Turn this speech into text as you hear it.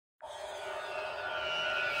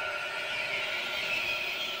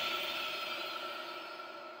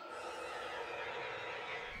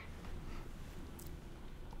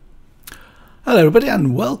Hello everybody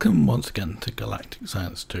and welcome once again to Galactic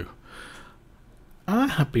Science 2. I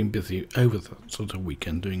have been busy over the sort of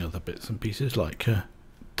weekend doing other bits and pieces like to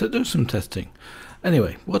do some testing.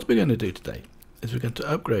 Anyway, what we're going to do today is we're going to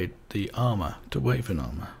upgrade the armour to Wyvern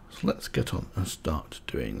armour. So let's get on and start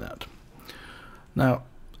doing that. Now,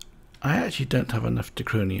 I actually don't have enough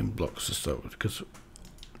Dxtory blocks to start with, because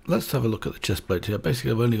let's have a look at the chestplate here.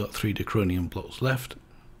 Basically I've only got 3 Dxtory blocks left.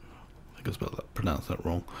 I think I spelled that, pronounced that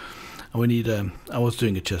wrong. And we need, I was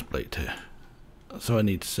doing a chestplate here, so I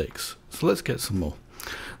need 6. So let's get some more.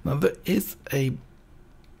 Now there is a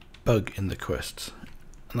bug in the quests,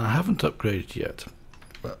 and I haven't upgraded yet,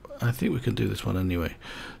 but I think we can do this one anyway.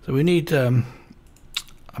 So we need, I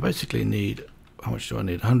basically need, how much do I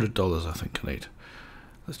need? $100 I think I need.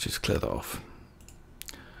 Let's just clear that off.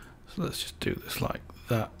 So let's just do this like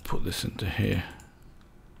that, put this into here.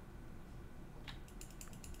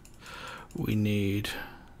 We need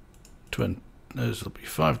 20, those will be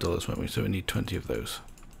 $5, won't we? So we need 20 of those.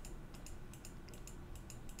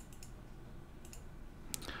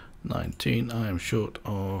 19. I am short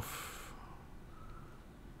of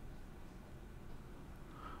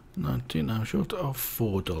 19. I'm short of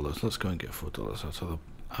 $4. Let's go and get $4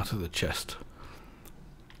 out of the chest.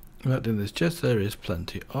 Right in this chest there is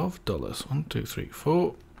plenty of dollars. 1, 2, 3,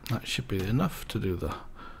 4. That should be enough to do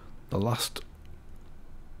the last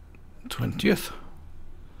 20th.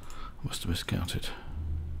 Must have miscounted.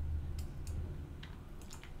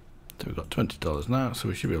 So we've got $20 now, so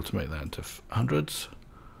we should be able to make that into hundreds.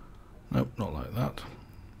 Nope, not like that.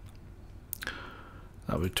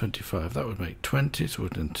 That would be 25. That would make 20, so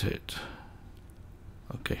wouldn't it?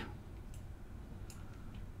 Okay.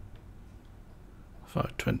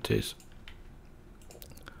 5 20s.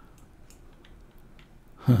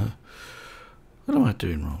 What am I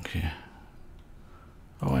doing wrong here?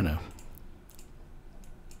 Oh, I know.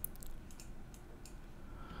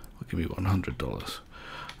 Give me $100,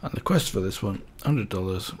 and the quest for this one,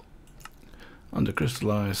 $100 under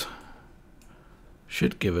crystallize,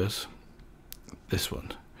 should give us this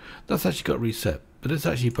one. That's actually got reset, but it's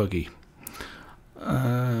actually buggy.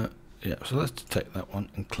 Yeah, so let's detect that one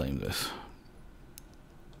and claim this.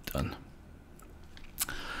 Done.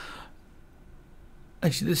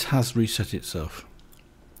 Actually, this has reset itself,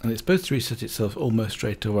 and it's supposed to reset itself almost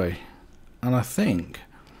straight away, and I think,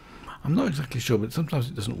 I'm not exactly sure, but sometimes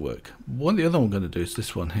it doesn't work. The other one I'm going to do is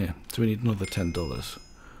this one here. So we need another $10.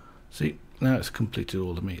 See, now it's completed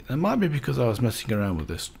all of me. It might be because I was messing around with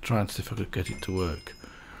this, trying to see if I could get it to work.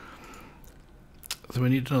 So we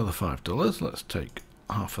need another $5. Let's take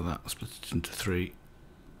half of that, split it into 3.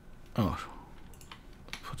 Oh,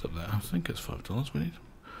 put up there. I think it's $5 we need.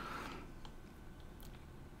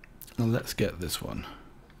 Now let's get this one.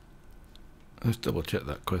 Let's double check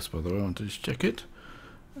that quest, by the way. I want to just check it.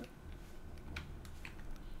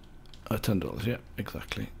 $10, yeah,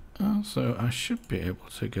 exactly. So I should be able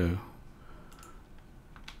to go.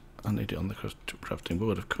 I need it on the crafting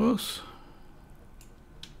board, of course.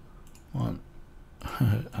 1,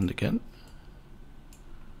 and again.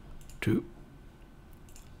 2,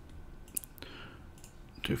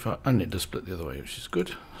 2, 5, and it does split the other way, which is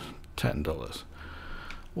good. $10.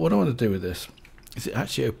 What I want to do with this is it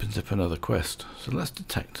actually opens up another quest. So let's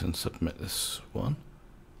detect and submit this one.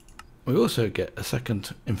 We also get a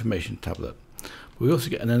second information tablet. We also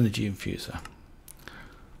get an energy infuser.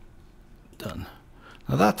 Done.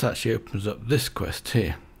 Now that actually opens up this quest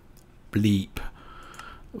here, Bleep,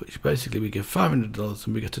 which basically we give $500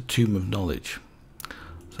 and we get a Tomb of Knowledge.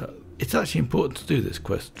 So it's actually important to do this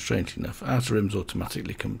quest, strangely enough. Outer rim's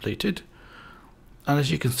automatically completed, and as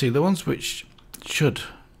you can see, the ones which should,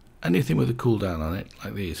 anything with a cooldown on it,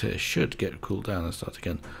 like these here, should get a cooldown and start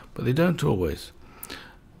again, but they don't always.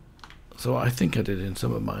 So what I think I did in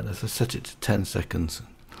some of mine is I set it to 10 seconds,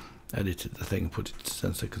 edited the thing, put it to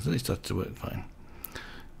 10 seconds, and it started to work fine.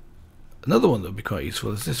 Another one that would be quite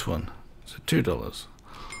useful is this one. So $2.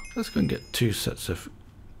 Let's go and get 2 sets of,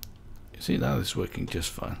 you see now this is working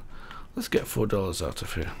just fine. Let's get $4 out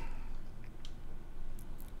of here.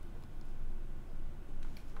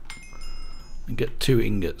 And get 2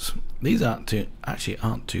 ingots. These actually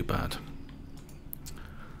aren't too bad.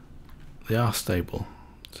 They are stable.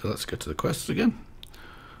 So let's go to the quests again.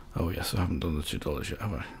 Oh yes, I haven't done the $2 yet,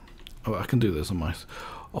 have I? Oh, I can do this on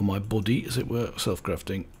my body, as it were,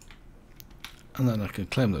 self-crafting, and then I can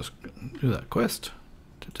claim those. Do that quest,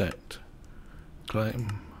 detect,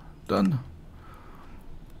 claim, done.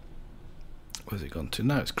 Where's it gone to?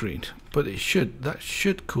 Now it's green, but that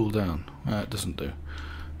should cool down. It doesn't do.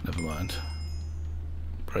 Never mind.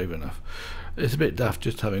 Brave enough. It's a bit daft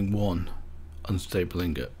just having one unstable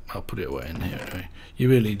ingot. I'll put it away in here anyway. You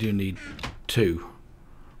really do need 2,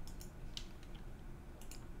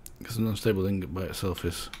 because an unstable ingot by itself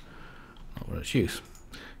is not what its use.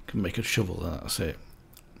 You can make a shovel and that's it.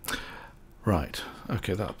 Right,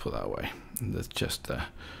 okay, that'll put that away. And there's chest there.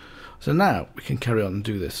 So now we can carry on and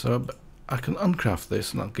do this. So I can uncraft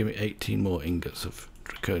this and that'll give me 18 more ingots of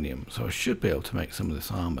draconium. So I should be able to make some of this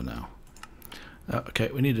armor now. Okay,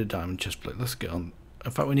 we need a diamond chestplate. Let's get on. In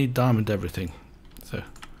fact, we need diamond everything. So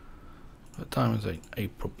diamonds ain't a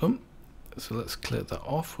problem. So let's clear that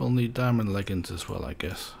off. We'll need diamond leggings as well, I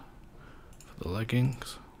guess, for the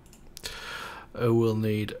leggings. We'll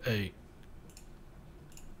need a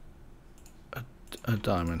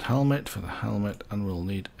diamond helmet for the helmet, and we'll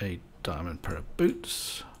need a diamond pair of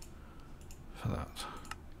boots for that.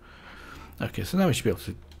 Okay, so now we should be able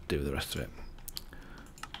to do the rest of it.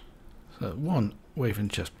 So 1 Wyvern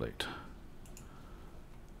chestplate,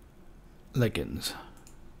 leggings.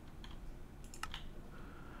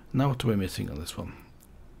 Now what are we missing on this one?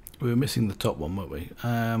 We were missing the top one, weren't we?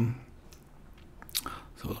 So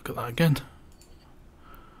we'll look at that again.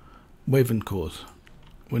 Wyvern cores.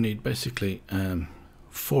 We need basically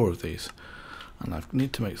 4 of these, and I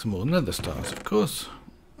need to make some more nether stars, of course,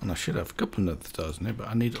 and I should have a couple of nether stars in here, but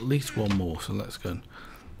I need at least 1 more, so let's go and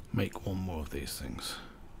make 1 more of these things.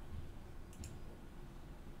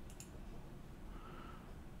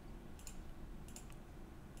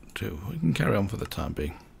 We can carry on for the time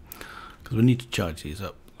being because we need to charge these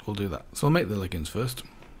up. We'll do that. So I'll make the leggings first.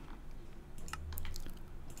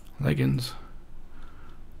 Leggings,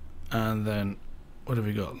 and then what have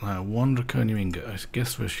we got now? 1 draconium ingot. I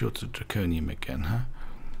guess we're short of draconium again, huh?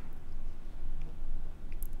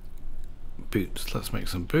 Boots. Let's make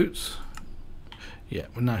some boots. Yeah,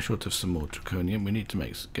 we're now short of some more draconium. We need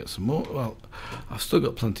to get some more. Well, I've still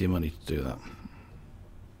got plenty of money to do that.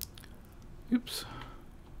 Oops.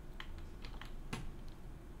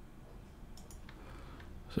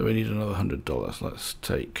 So we need another $100. Let's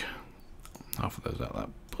take half of those out of that.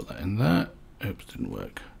 Put that in there. Oops, didn't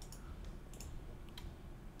work.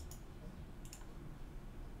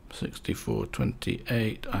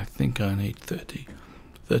 64.28. I think I need 30.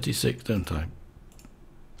 36, don't I?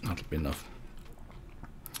 That'll be enough.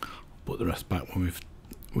 Put the rest back when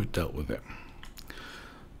we've dealt with it.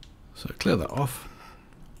 So clear that off.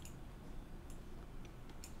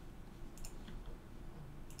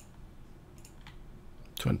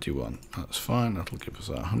 $21. That's fine. That'll give us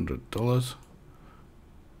 $100.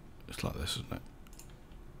 It's like this, isn't it?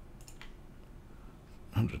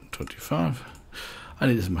 125.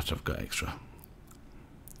 And it doesn't matter, I've got extra.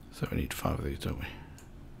 So we need 5 of these, don't we?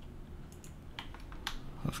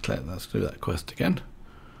 Let's do that quest again.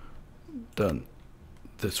 Done.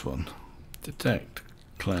 This one. Detect.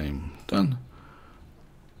 Claim. Done.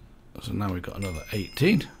 So now we've got another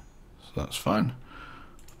 18. So that's fine.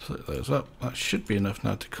 Split those up. That should be enough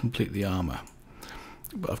now to complete the armor.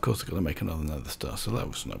 But of course I've got to make another nether star, so that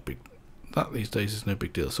was no big. That these days is no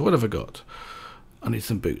big deal. So what have I got? I need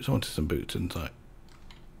some boots. I wanted some boots, didn't I?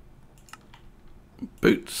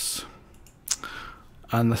 Boots.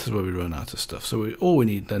 And this is where we run out of stuff. So all we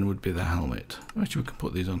need then would be the helmet. Actually, we can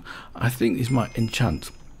put these on. I think these might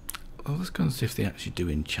enchant. Oh, let's go and see if they actually do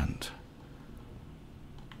enchant.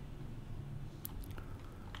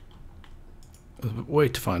 The way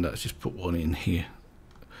to find out is just put one in here.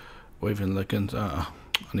 Wyvern leggings. I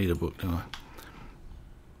need a book, don't I?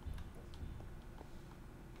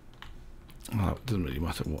 Well, it doesn't really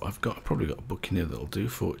matter what I've got. I've probably got a book in here that'll do.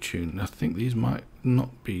 Fortune. I think these might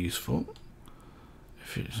not be useful.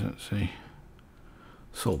 If it's, let's see,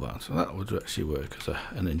 soulbound. So that would actually work as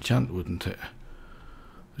an enchant, wouldn't it?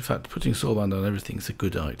 In fact, putting soulbound on everything is a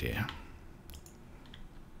good idea.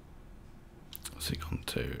 Let's see, on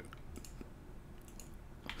to.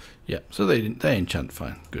 Yeah, so they enchant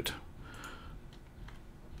fine. Good.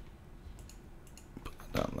 Put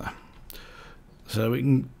that down there. So we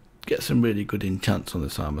can get some really good enchants on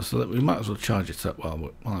this armor. So that we might as well charge it up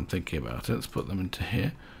while I'm thinking about it. Let's put them into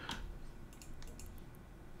here.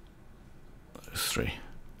 Those 3.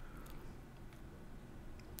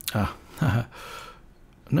 Ah,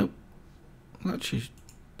 nope. Actually,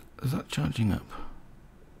 is that charging up?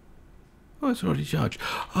 Oh, it's already charged.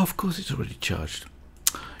 Oh, of course it's already charged.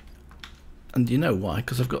 And you know why?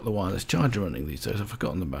 Because I've got the wireless charger running these days. I've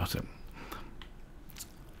forgotten about it.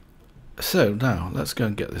 So now let's go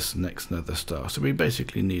and get this next nether star. So we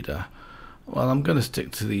basically need a. Well, I'm going to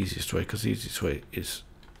stick to the easiest way because the easiest way is.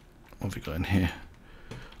 What have we got in here?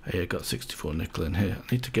 Hey, I got 64 nickel in here.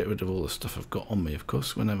 I need to get rid of all the stuff I've got on me, of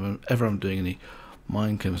course. Whenever I'm doing any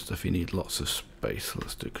minechem stuff, you need lots of space. So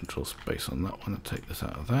let's do control space on that one and take this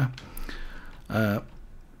out of there. Might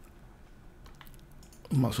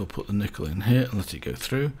as well put the nickel in here and let it go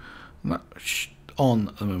through. And that's on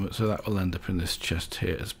at the moment, so that will end up in this chest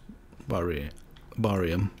here as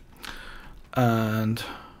barium. And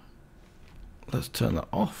let's turn that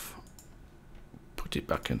off. Put it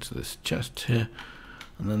back into this chest here,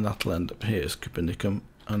 and then that'll end up here as cupernicum.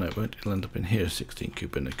 Oh no, it won't. It'll end up in here as 16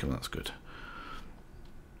 cupernicum. That's good.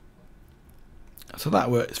 So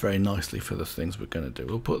that works very nicely for the things we're going to do.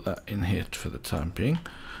 We'll put that in here for the time being,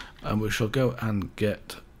 and we shall go and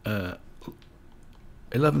get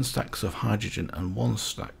 11 stacks of hydrogen and 1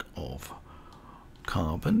 stack of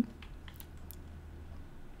carbon.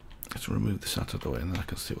 Let's remove this out of the way, and then I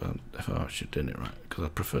can see if I'm actually doing it right, because I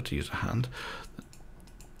prefer to use a hand.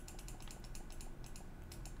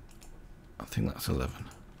 I think that's 11.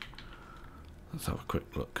 Let's have a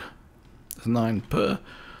quick look. There's 9 per.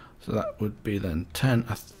 So that would be then 10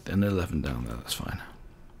 and 11 down there, that's fine.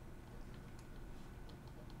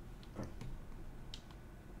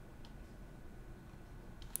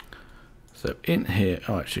 So in here,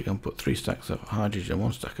 actually I'm going to put 3 stacks of hydrogen,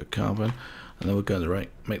 1 stack of carbon, and then we're going to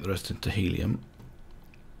make the rest into helium.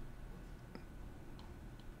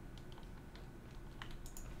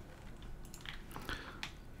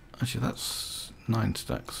 Actually that's 9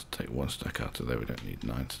 stacks, take 1 stack out of there, we don't need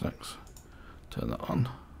 9 stacks. Turn that on.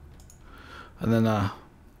 And then our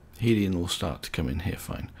helium will start to come in here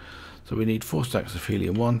fine. So we need 4 stacks of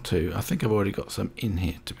helium. 1, 2. I think I've already got some in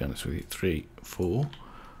here, to be honest with you. 3, 4.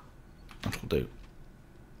 That'll do.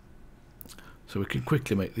 So we can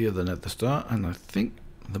quickly make the other nether star, and I think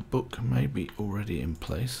the book may be already in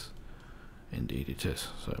place. Indeed it is.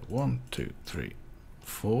 So 1, 2, 3,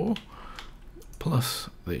 4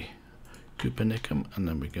 plus the cupernicum, and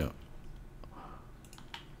then we go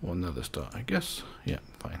 1 nether star, I guess. Yeah,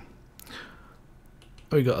 fine.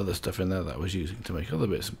 We got other stuff in there that I was using to make other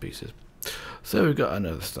bits and pieces. So we've got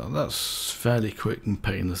another star. That's fairly quick and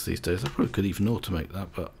painless these days. I probably could even automate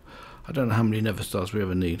that, but I don't know how many nether stars we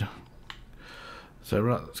ever need. So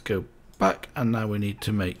right, let's go back, and now we need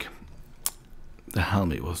to make the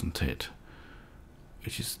helmet, wasn't it?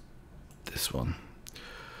 Which is this one.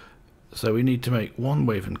 So we need to make 1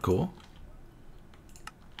 Wyvern core.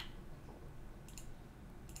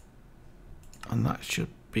 And that should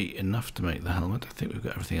be enough to make the helmet. I think we've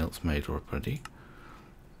got everything else made already.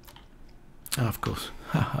 Oh, of course.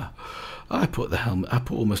 I put the helmet, I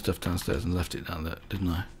put all my stuff downstairs and left it down there, didn't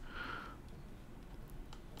I?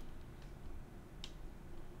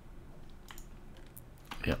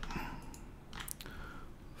 Yep. In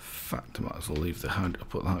fact, I might as well leave the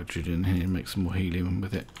put the hydrogen in here and make some more helium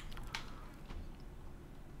with it.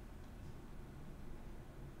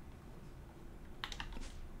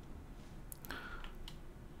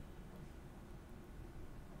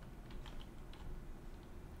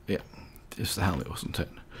 Yeah, it's the helmet, wasn't it?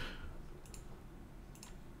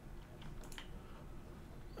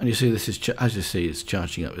 And you see, this is, as you see, it's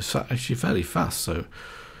charging up. It's actually fairly fast, so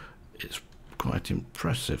it's quite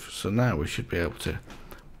impressive. So now we should be able to,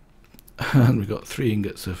 and we've got 3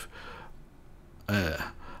 ingots of,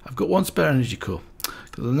 I've got 1 spare energy core,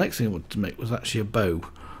 because the next thing I wanted to make was actually a bow,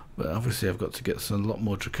 but obviously I've got to get a lot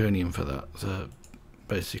more draconium for that. So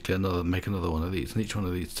basically make another one of these, and each one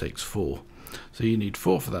of these takes 4. So you need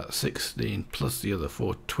 4 for that, 16 plus the other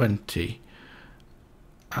 4, 20,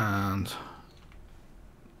 and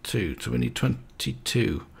 2. So we need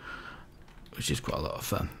 22, which is quite a lot of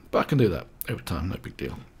fun. But I can do that over time, no big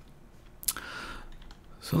deal.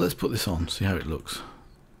 So let's put this on, see how it looks.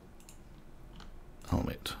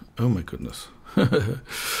 Helmet. Oh my goodness.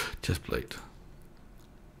 Chestplate.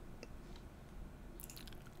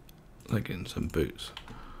 Leggings and boots.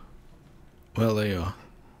 Well, there you are.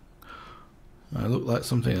 I look like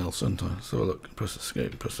something else, don't I? So I look, press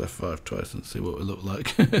escape, press F5 twice and see what we look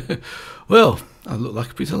like. Well, I look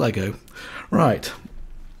like a piece of Lego. Right.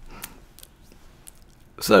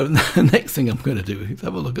 So the next thing I'm going to do is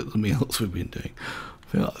have a look at something else we've been doing. I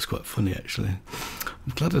feel like that's quite funny, actually.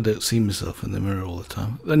 I'm glad I don't see myself in the mirror all the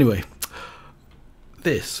time. Anyway,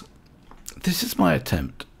 this is my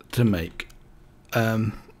attempt to make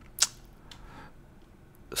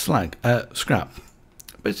scrap.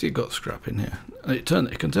 Basically got scrap in here, and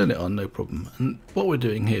it can turn it on, no problem. And what we're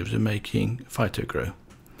doing here is we're making phytogrow.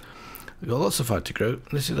 We've got lots of phytogrow,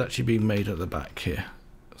 and this is actually being made at the back here.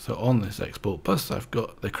 So on this export bus, I've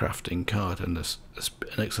got the crafting card and an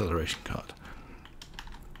acceleration card.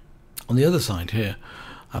 On the other side here,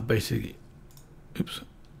 I basically, oops,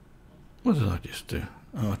 what did I just do?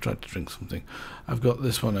 Oh, I tried to drink something. I've got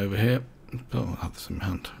this one over here. Oh, I have this in my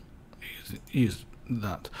hand. Use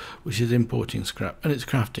that, which is importing scrap, and it's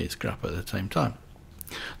crafting scrap at the same time.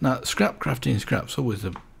 Now, scrap crafting scrap's always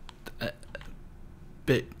a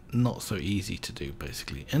bit not so easy to do,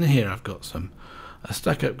 basically. In here I've got a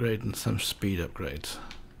stack upgrade and some speed upgrades.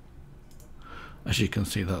 As you can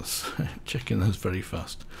see, that's checking those very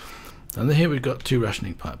fast. And then here we've got 2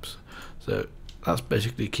 rationing pipes. So that's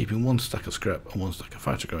basically keeping 1 stack of scrap and 1 stack of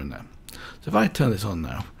fighter going there. So if I turn this on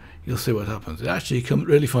now, you'll see what happens. It actually comes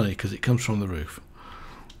really funny because it comes from the roof.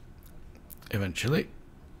 Eventually,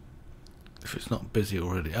 if it's not busy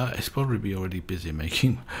already, it's probably already busy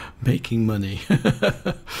making money.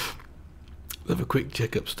 Have a quick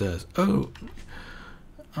check upstairs. Oh,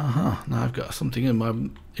 now I've got something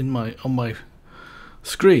on my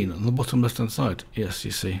screen on the bottom left hand side. Yes,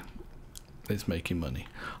 you see, it's making money.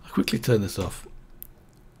 I'll quickly turn this off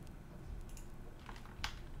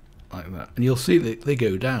like that, and you'll see that they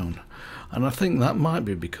go down. And I think that might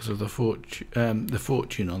be because of the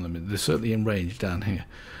fortune on them. They're certainly in range down here.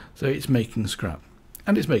 So it's making scrap.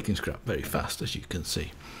 And it's making scrap very fast, as you can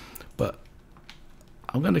see. But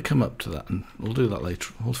I'm going to come up to that, and we'll do that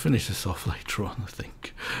later. We'll finish this off later on, I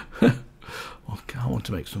think. Okay, I want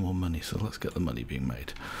to make some more money, so let's get the money being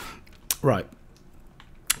made. Right.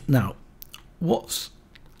 Now, let's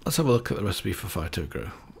have a look at the recipe for Phyto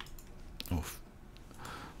Grow.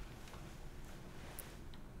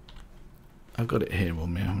 I've got it here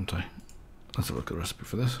on me, haven't I? Let's have a look at the recipe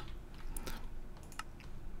for this.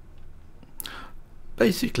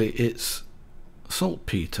 Basically, it's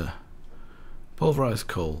saltpeter, pulverized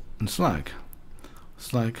coal, and slag.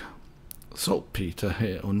 Slag, saltpeter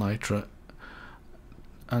here, or nitrate,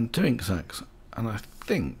 and 2 ink sacs, and I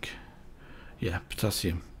think, yeah,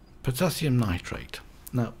 potasium nitrate.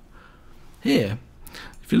 Now, here,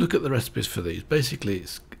 if you look at the recipes for these, basically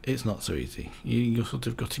it's not so easy. You're sort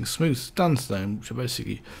of getting smooth sandstone, which are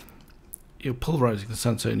basically, you're pulverizing the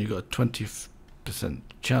sandstone, you've got a 20%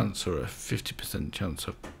 chance or a 50% chance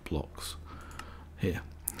of blocks here.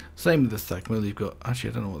 Same with the stag mill. You've got,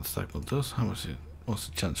 actually I don't know what the stag mill does. What's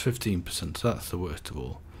the chance? 15%, so that's the worst of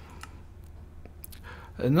all.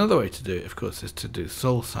 Another way to do it, of course, is to do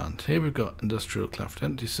soul sand. Here we've got industrial craft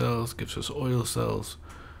empty cells, gives us oil cells,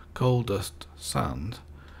 coal dust, sand.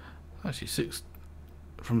 Actually,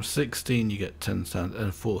 from 16 you get 10 sand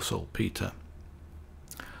and 4 saltpeter.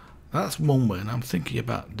 That's one way, and I'm thinking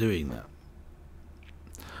about doing that,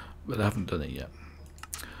 but I haven't done it yet.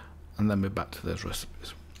 And then we're back to those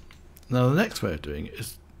recipes. Now the next way of doing it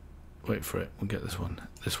is, wait for it, we'll get this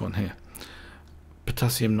one here,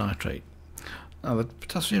 potassium nitrate. Now the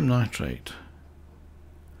potassium nitrate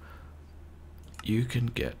you can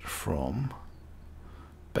get from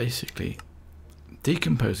basically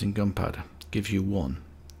decomposing gunpowder, gives you 1,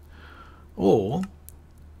 or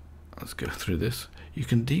let's go through this, you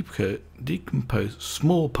can decompose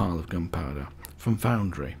small pile of gunpowder from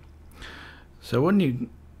foundry. So when you,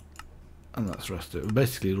 and that's the rest of it,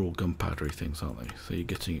 basically they're all gunpowdery things, aren't they? So you're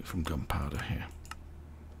getting it from gunpowder here,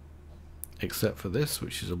 except for this,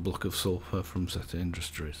 which is a block of sulfur from Zeta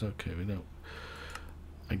Industries. Okay, we don't,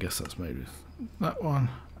 I guess that's made with that one.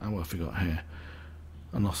 And what have we got here?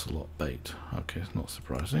 An ocelot bait. Okay, it's not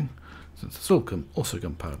surprising, since it's all also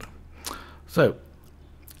gunpowder. So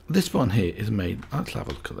this one here is made, let's have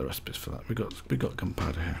a look at the recipes for that. We got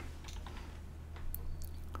gunpowder here.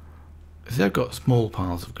 See, I've got small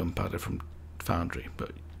piles of gunpowder from foundry,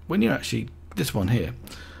 but when you actually, this one here,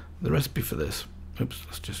 the recipe for this, oops,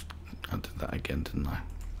 I did that again, didn't I?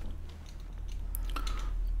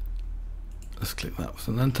 Let's click that,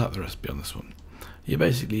 and then type the recipe on this one. You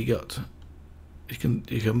basically got, you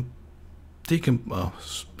can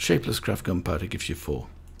shapeless craft gunpowder gives you 4,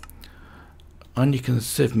 and you can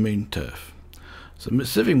sieve moon turf. So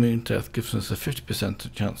sieving moon turf gives us a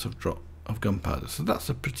 50% chance of drop of gunpowder, so that's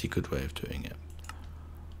a pretty good way of doing it.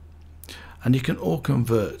 And you can all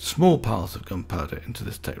convert small piles of gunpowder into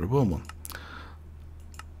this Tech Reborn one.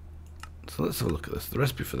 So let's have a look at this. The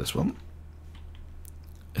recipe for this one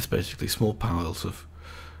is basically small piles of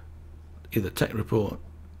either Tech Reborn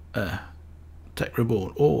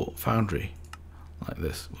or foundry, like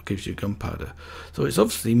this, what gives you gunpowder. So it's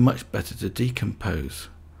obviously much better to decompose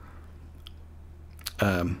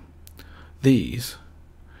these.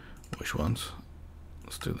 Which ones?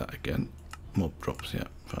 Let's do that again. Mob drops, yeah,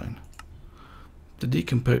 fine.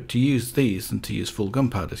 To use these than to use full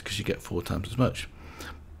gunpowder, because you get 4 times as much.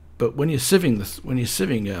 But when you're sieving this,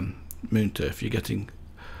 moon turf, you're getting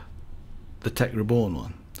the Tech Reborn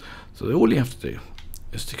one. So all you have to do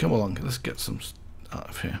is to come along. Let's get some out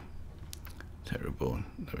of here. Tech Reborn.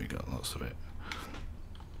 There we go. Lots of it.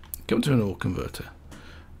 Come to an ore converter,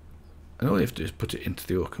 and all you have to do is put it into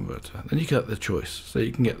the ore converter. Then you get the choice. So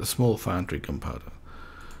you can get the small foundry gunpowder,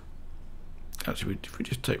 actually, if we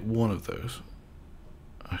just take one of those,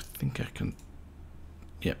 I think I can,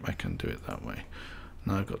 yep, I can do it that way.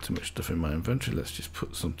 Now I've got too much stuff in my inventory, let's just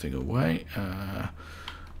put something away.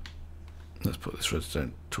 Let's put this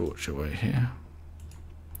redstone torch away here.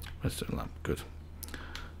 Redstone lamp, good.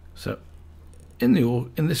 So in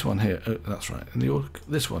this one here, oh, that's right, in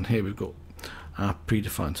this one here we've got our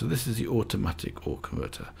predefined, so this is the automatic ore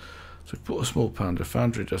converter. So we put a small pounder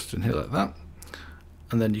foundry just in here like that,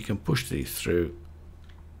 and then you can push these through.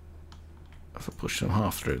 If I push them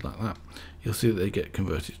half through like that, you'll see that they get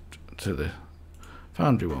converted to the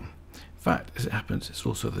foundry one. In fact, as it happens, it's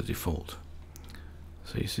also the default.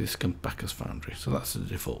 So you see this comes back as foundry, so that's the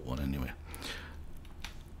default one anyway.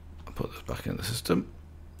 I'll put this back in the system.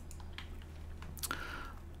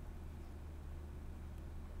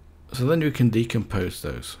 So then you can decompose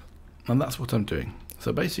those, and that's what I'm doing.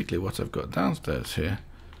 So basically what I've got downstairs here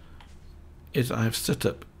is I've set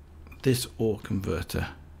up this ore converter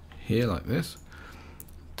here like this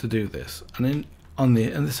to do this, and then on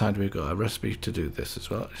this side we've got a recipe to do this as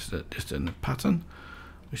well, just in a pattern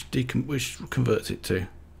which converts it to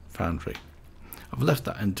foundry. I've left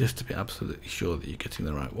that in just to be absolutely sure that you're getting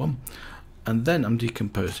the right one, and then I'm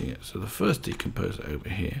decomposing it. So the first decomposer over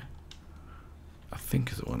here I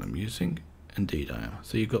think is the one I'm using. Indeed I am.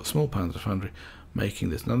 So you've got small pounds of foundry making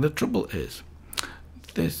this. Now the trouble is,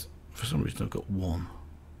 this, for some reason I've got one.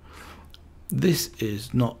 This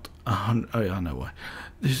is not 100, oh yeah, I know why.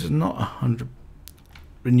 This is not 100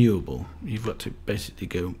 renewable. You've got to basically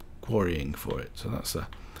go quarrying for it. So that's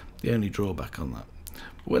the only drawback on that.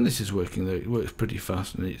 But when this is working though, it works pretty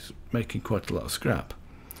fast and it's making quite a lot of scrap.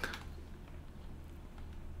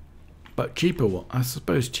 But cheaper, I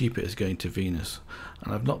suppose cheaper is going to Venus,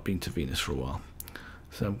 and I've not been to Venus for a while,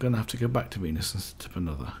 so I'm going to have to go back to Venus and set up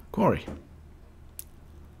another quarry.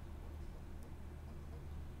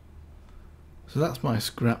 So that's my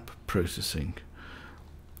scrap processing.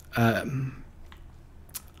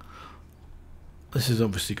 This is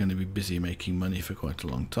obviously going to be busy making money for quite a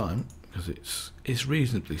long time because it's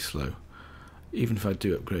reasonably slow, even if I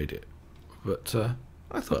do upgrade it. But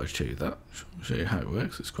I thought I'd show you that, show you how it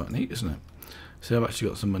works. It's quite neat, isn't it? So I've actually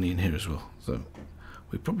got some money in here as well, so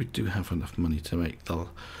we probably do have enough money to make the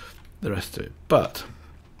rest of it. But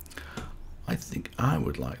I think I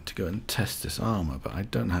would like to go and test this armor, but I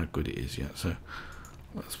don't know how good it is yet, so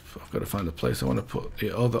I've got to find a place. I want to put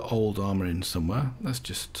the other old armor in somewhere. Let's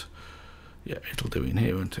just, yeah, it'll do in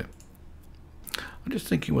here, won't it? I'm just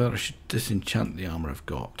thinking whether I should disenchant the armor I've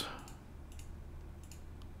got.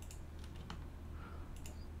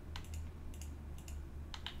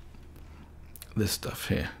 This stuff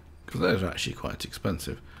here, because those are actually quite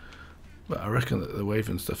expensive, but I reckon that the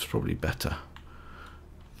Wyvern stuff's probably better.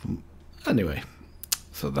 Anyway,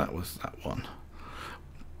 so that was that one.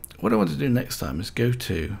 What I want to do next time is go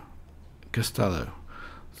to Castello.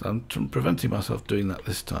 So I'm preventing myself doing that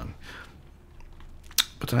this time,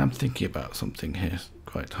 but I am thinking about something here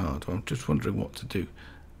quite hard. I'm just wondering what to do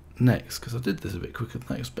next, because I did this a bit quicker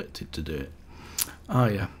than I expected to do it. Ah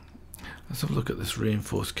yeah, let's have a look at this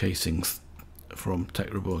reinforced casings from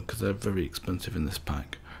Tech Reborn, because they're very expensive in this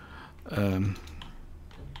pack.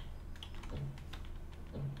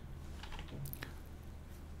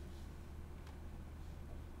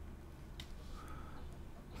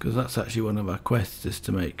 Because that's actually one of our quests, is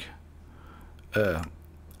to make an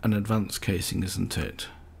advanced casing, isn't it?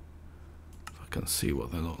 If I can see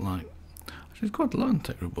what they look like. Actually, there's quite a lot in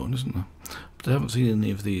Tech Reborn, isn't there? But I haven't seen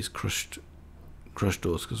any of these crushed ores,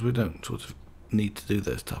 because we don't sort of need to do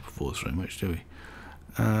those type of ores very much, do we?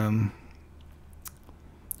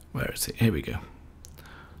 Where is it? Here we go.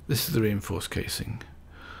 This is the reinforced casing.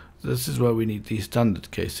 This is where we need the standard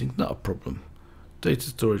casing, not a problem. Data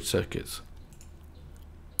storage circuits,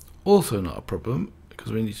 also not a problem,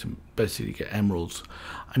 because we need to basically get emeralds.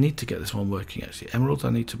 I need to get this one working actually. Emeralds,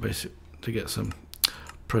 I need to get some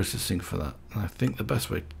processing for that, and I think the best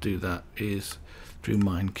way to do that is through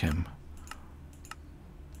minechem.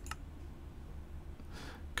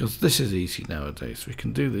 Because this is easy nowadays. We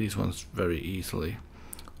can do these ones very easily.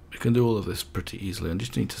 We can do all of this pretty easily. I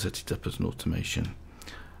just need to set it up as an automation.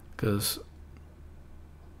 Because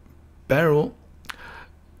beryl,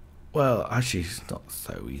 well, actually it's not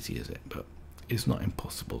so easy, is it? But it's not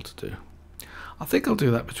impossible to do. I think I'll do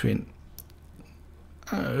that between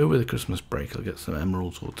over the Christmas break. I'll get some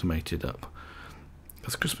emeralds automated up,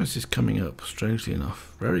 because Christmas is coming up, strangely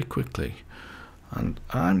enough, very quickly. And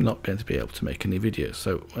I'm not going to be able to make any videos,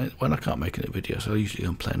 so when I can't make any videos, I'll usually go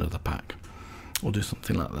and play another pack or do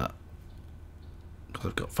something like that, because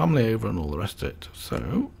I've got family over and all the rest of it.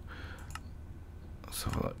 So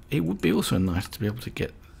it would be also nice to be able to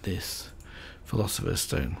get this Philosopher's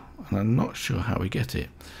Stone, and I'm not sure how we get it.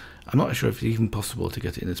 I'm not sure if it's even possible to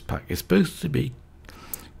get it in this pack. It's supposed to be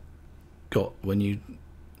got when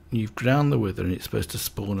you've ground the wither, and it's supposed to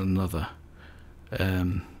spawn another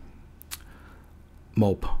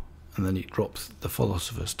mob, and then it drops the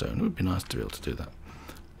Philosopher's Stone. It would be nice to be able to do that,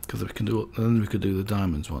 because we could do the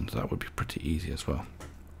diamonds ones. That would be pretty easy as well.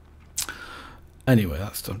 Anyway,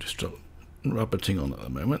 I'm just rabbiting on at the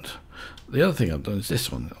moment. The other thing I've done is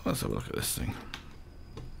this one. Let's have a look at this thing.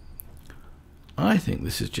 I think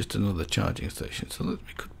this is just another charging station, so that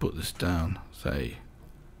we could put this down, say,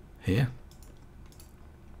 here.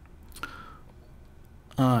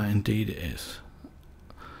 Ah, indeed it is.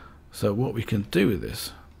 So what we can do with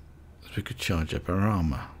this is we could charge up our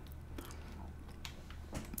armor.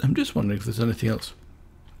 I'm just wondering if there's anything else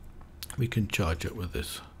we can charge up with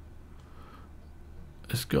this.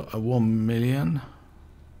 It's got a 1 million,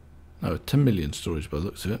 no, 10 million storage by the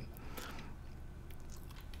looks of it.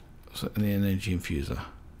 So, and the energy infuser.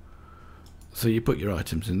 So you put your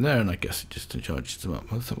items in there, and I guess it just charges them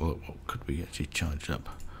up. Let's have a look. What could we actually charge up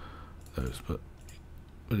those? But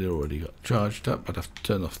they already got charged up. I'd have to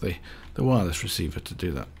turn off the wireless receiver to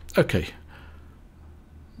do that. Okay,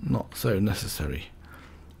 not so necessary.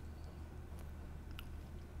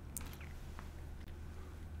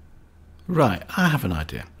 Right, I have an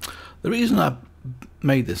idea. The reason I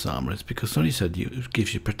made this armor is because somebody said it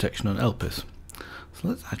gives you protection on Elpis. So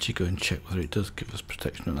let's actually go and check whether it does give us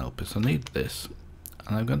protection on Elpis. I need this,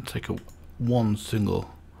 and I'm going to take one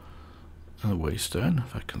single waystone,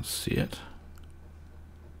 if I can see it.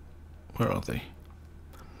 Where are they?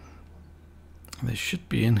 They should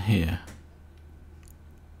be in here.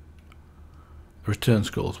 Return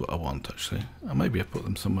scroll is what I want, actually. Or maybe I put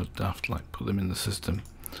them somewhere daft, like put them in the system.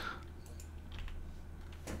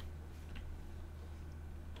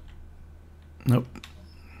 Nope.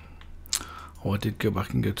 Oh, I did go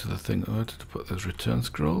back and go to the thing. Oh, I had to put those return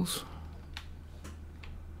scrolls.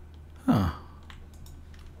 Ah.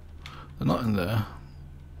 They're not in there.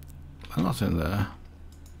 They're not in there.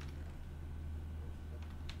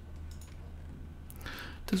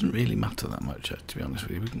 Doesn't really matter that much, to be honest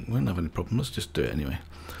with you. We won't have any problem. Let's just do it anyway.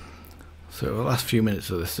 So the last few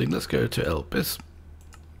minutes of this thing, let's go to Elpis.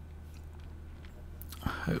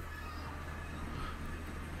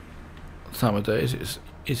 Time of day is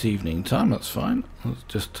it's evening time. That's fine. Let's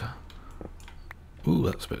just. Ooh,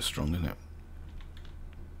 that's a bit strong, isn't it?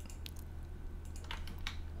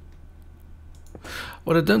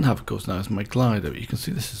 What I don't have, of course, now is my glider. But you can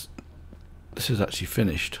see this is actually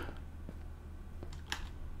finished.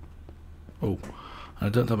 Oh, I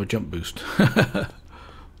don't have a jump boost. Well,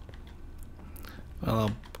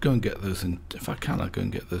 I'll go and get those. If I can, I'll go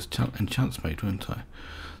and get those enchants made, won't I?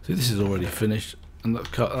 See, this is already finished. And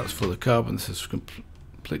that's full of carbon. This is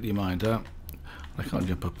completely mined out. I can't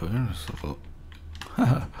jump up here. Let's have a look.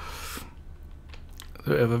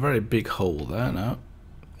 We have a very big hole there now,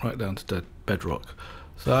 right down to dead bedrock.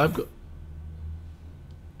 So I've got.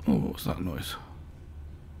 Oh, what was that noise?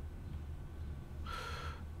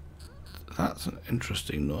 That's an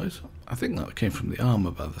interesting noise. I think that came from the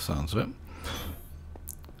armor by the sounds of it.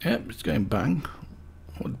 Yep, it's going bang.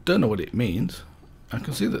 I don't know what it means. I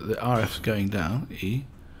can see that the RF's going down, E.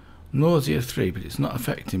 Nausea 3, but it's not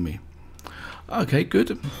affecting me. Okay,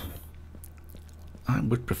 good. I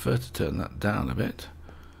would prefer to turn that down a bit.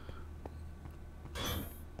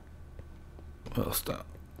 Well,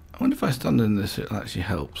 I wonder if I stand in this, it actually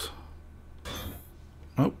helps.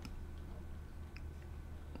 Oh.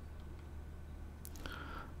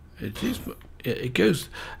 It is, but it goes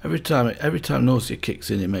every time nausea kicks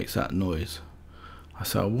in, it makes that noise.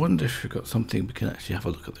 So I wonder if we've got something we can actually have a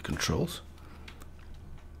look at the controls.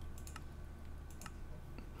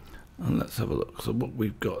 And let's have a look. So what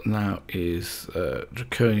we've got now is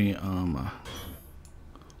draconian armor.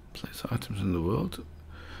 Place items in the world.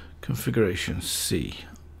 Configuration C.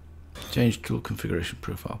 Change tool configuration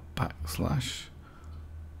profile /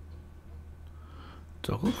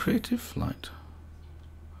 toggle creative flight.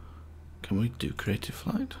 Can we do creative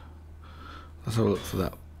flight? Let's have a look for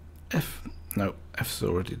that. F. No, F's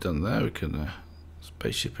already done there. We can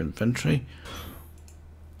spaceship inventory.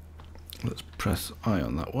 Let's press I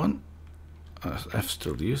on that one. F's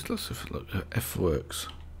still useless. If look, F works.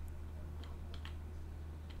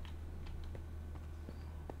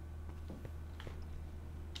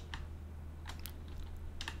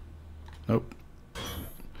 Nope.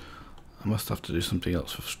 I must have to do something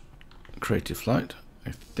else for creative flight,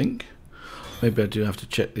 I think. Maybe I do have to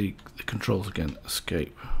check the controls again.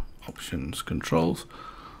 Escape. Options, controls.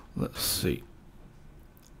 Let's see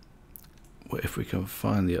if we can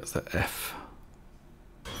find the F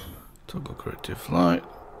Toggle creative flight.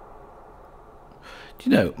 Do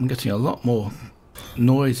you know, I'm getting a lot more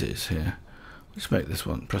noises here. Let's make this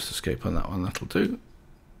one. Press escape on that one. That'll do.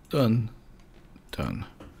 Done. Done.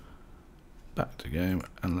 Back to game,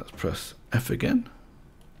 and let's press F again.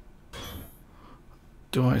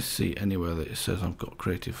 Do I see anywhere that it says I've got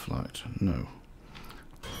creative flight? No.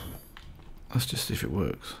 Let's just see if it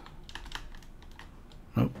works.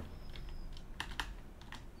 Nope.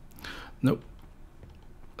 Nope.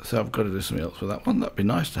 So I've got to do something else with that one. That'd be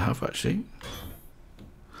nice to have, actually.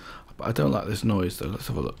 But I don't like this noise, though. Let's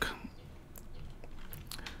have a look.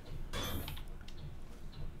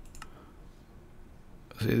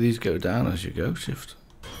 See, these go down as you go. Shift.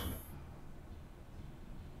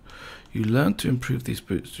 You learn to improve these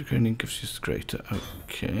boots. Training gives you greater.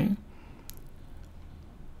 Okay.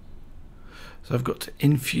 So I've got to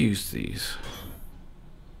infuse these.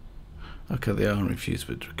 Okay, they are infused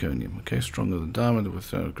with draconium. Okay, stronger than diamond with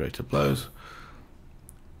greater blows.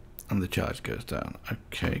 And the charge goes down.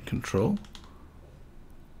 Okay, control.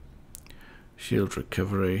 Shield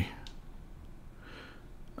recovery.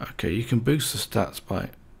 Okay, you can boost the stats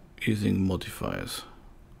by using modifiers.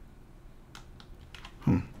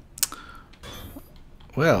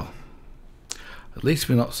 Well, at least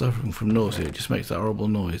we're not suffering from nausea. It just makes that horrible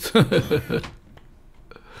noise. Put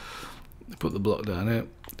the block down here.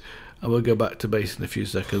 And we'll go back to base in a few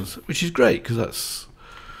seconds, which is great, because that's...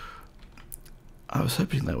 I was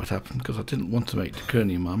hoping that would happen, because I didn't want to make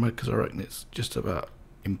draconium armor, because I reckon it's just about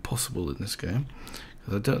impossible in this game.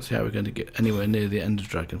 Because I don't see how we're going to get anywhere near the Ender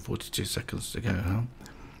Dragon. 42 seconds to go, huh?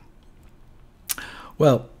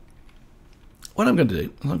 Well, what I'm going to do is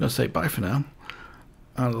I'm going to say bye for now,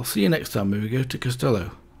 and I'll see you next time when we go to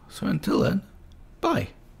Costello. So until then, bye.